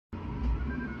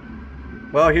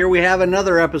Well, here we have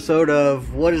another episode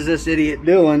of What Is This Idiot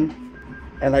Doing?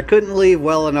 And I couldn't leave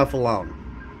well enough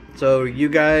alone. So you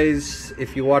guys,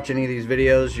 if you watch any of these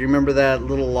videos, you remember that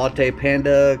little Latte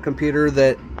Panda computer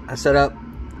that I set up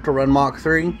to run Mach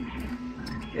 3?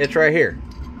 It's right here.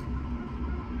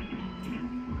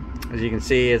 As you can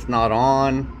see, it's not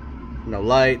on, no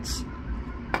lights.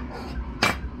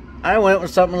 I went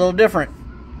with something a little different.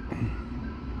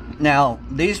 Now,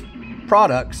 these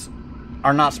products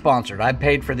are not sponsored. I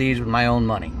paid for these with my own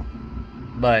money.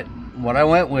 But what I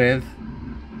went with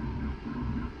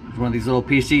is one of these little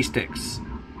PC sticks.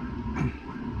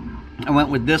 I went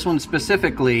with this one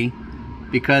specifically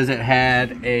because it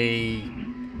had a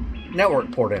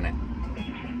network port in it.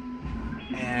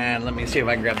 And let me see if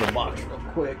I can grab the box real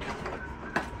quick.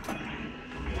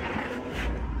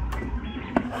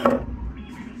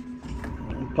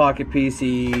 Pocket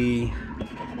PC.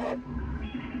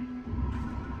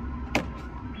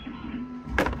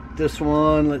 This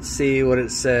one, let's see what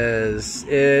it says.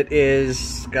 It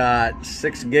is got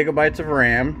 6 gigabytes of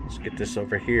RAM. Let's get this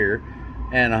over here.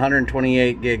 And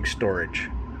 128 gig storage.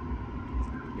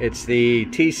 It's the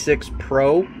T6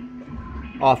 Pro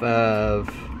off of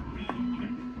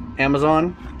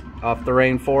Amazon, off the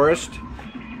rainforest.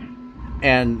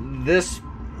 And this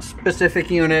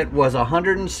specific unit was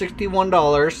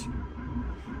 $161.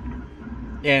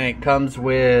 And it comes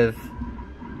with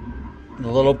the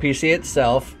little PC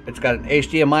itself. It's got an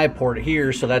HDMI port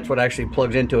here, so that's what actually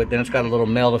plugs into it. Then it's got a little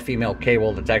male to female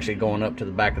cable that's actually going up to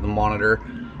the back of the monitor.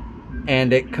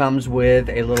 And it comes with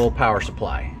a little power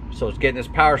supply. So it's getting its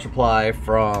power supply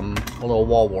from a little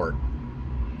wall wart.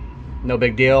 No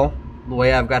big deal. The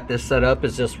way I've got this set up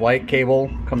is this white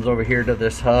cable comes over here to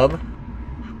this hub.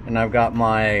 And I've got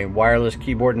my wireless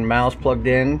keyboard and mouse plugged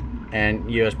in and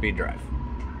USB drive.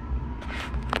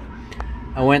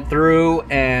 I went through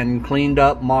and cleaned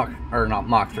up not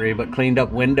Mach 3, but cleaned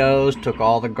up Windows, took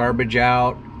all the garbage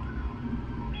out,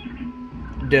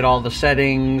 did all the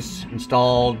settings,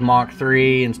 installed Mach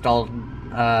 3, installed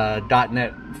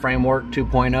 .NET Framework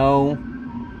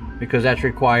 2.0 because that's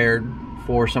required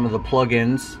for some of the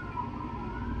plugins.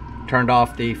 Turned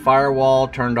off the firewall,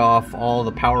 turned off all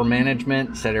the power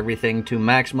management, set everything to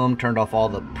maximum, turned off all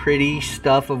the pretty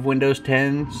stuff of Windows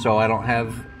 10 so I don't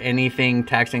have anything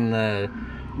taxing the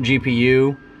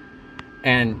GPU.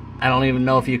 And I don't even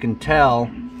know if you can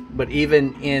tell, but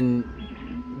even in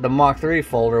the Mach 3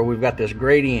 folder, we've got this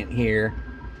gradient here.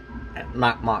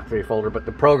 Not Mach 3 folder, but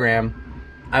the program.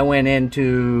 I went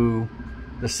into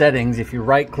the settings. If you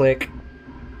right click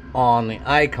on the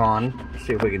icon, let's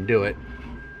see if we can do it.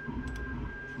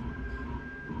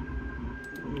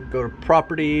 Go to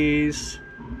properties,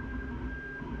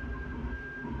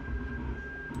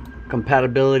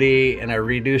 compatibility, and I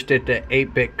reduced it to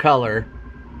 8-bit color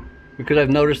because I've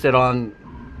noticed that on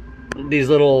these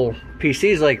little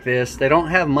PCs like this, they don't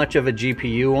have much of a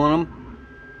GPU on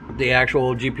them. The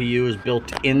actual GPU is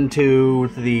built into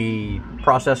the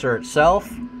processor itself.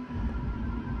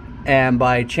 And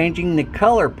by changing the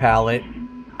color palette,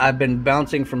 I've been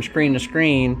bouncing from screen to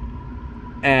screen,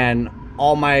 and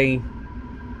all my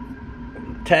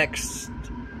text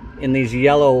in these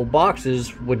yellow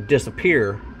boxes would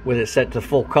disappear with it set to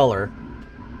full color,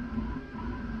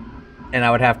 and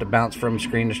I would have to bounce from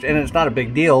screen to screen. And it's not a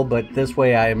big deal, but this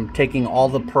way I'm taking all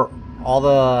the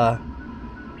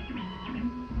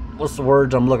what's the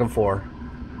words I'm looking for,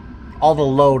 all the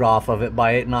load off of it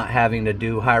by it not having to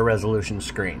do high resolution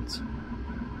screens.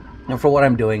 And for what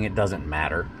I'm doing, it doesn't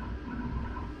matter.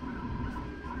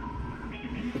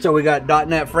 So we got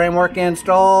 .NET Framework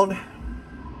installed,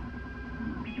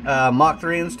 Mach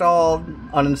 3 installed,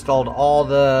 uninstalled all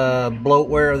the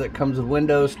bloatware that comes with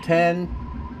Windows 10,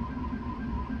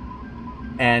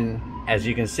 and as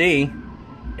you can see,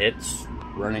 it's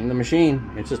running the machine.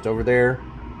 It's just over there,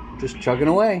 just chugging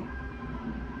away.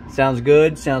 Sounds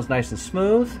good, sounds nice and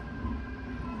smooth.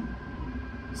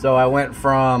 So I went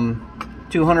from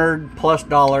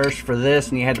 $200+ for this,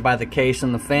 and you had to buy the case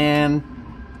and the fan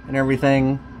and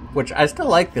everything, which I still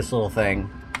like this little thing.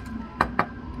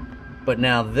 But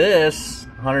now this,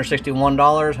 $161,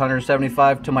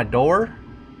 $175 to my door,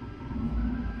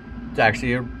 it's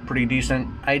actually a pretty decent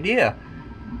idea.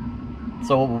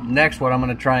 So next what I'm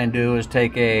going to try and do is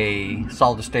take a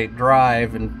solid state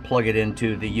drive and plug it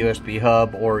into the USB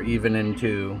hub, or even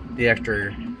into the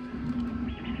extra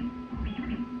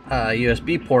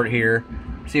USB port here.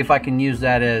 See if I can use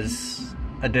that as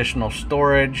additional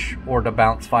storage or to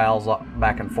bounce files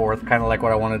back and forth, kind of like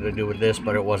what I wanted to do with this,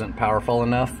 but it wasn't powerful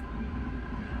enough.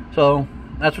 So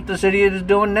that's what this idiot is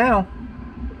doing now.